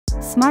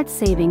Smart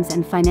savings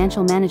and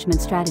financial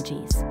management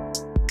strategies.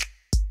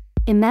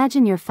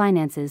 Imagine your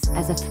finances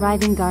as a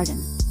thriving garden.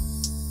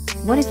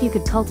 What if you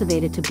could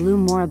cultivate it to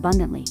bloom more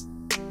abundantly?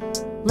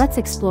 Let's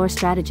explore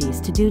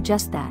strategies to do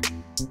just that.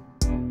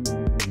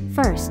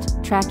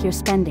 First, track your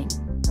spending.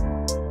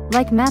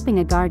 Like mapping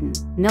a garden,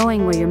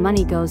 knowing where your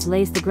money goes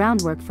lays the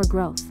groundwork for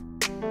growth.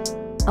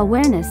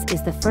 Awareness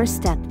is the first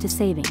step to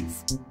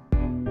savings.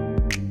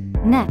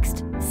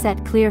 Next,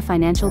 set clear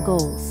financial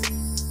goals.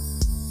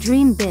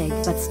 Dream big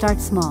but start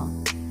small.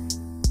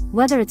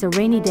 Whether it's a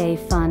rainy day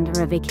fund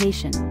or a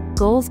vacation,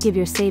 goals give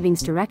your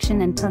savings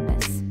direction and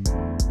purpose.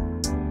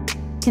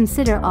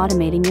 Consider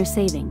automating your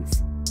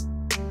savings.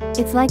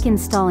 It's like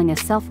installing a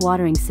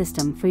self-watering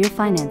system for your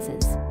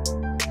finances.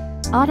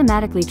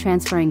 Automatically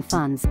transferring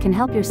funds can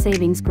help your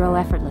savings grow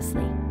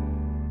effortlessly.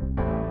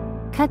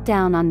 Cut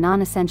down on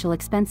non-essential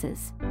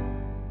expenses.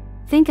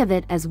 Think of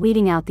it as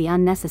weeding out the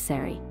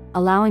unnecessary,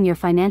 allowing your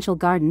financial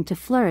garden to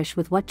flourish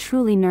with what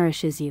truly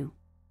nourishes you.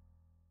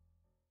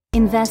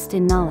 Invest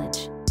in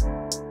knowledge.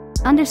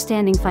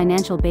 Understanding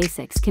financial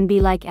basics can be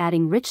like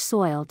adding rich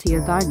soil to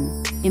your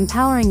garden,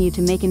 empowering you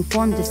to make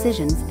informed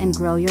decisions and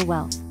grow your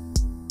wealth.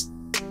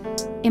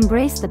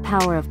 Embrace the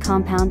power of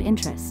compound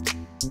interest.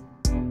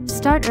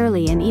 Start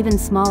early and even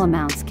small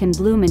amounts can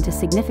bloom into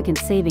significant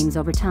savings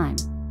over time,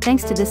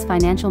 thanks to this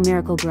financial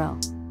miracle grow.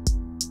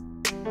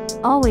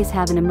 Always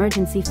have an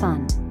emergency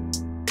fund.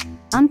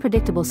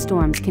 Unpredictable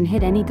storms can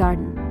hit any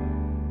garden.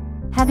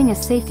 Having a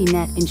safety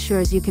net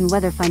ensures you can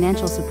weather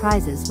financial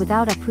surprises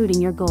without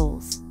uprooting your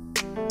goals.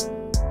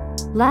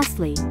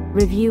 Lastly,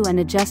 review and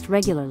adjust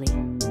regularly.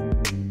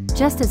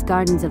 Just as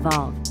gardens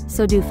evolve,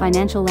 so do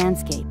financial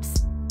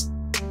landscapes.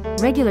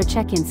 Regular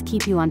check-ins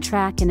keep you on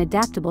track and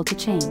adaptable to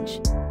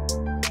change.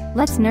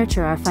 Let's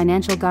nurture our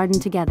financial garden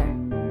together.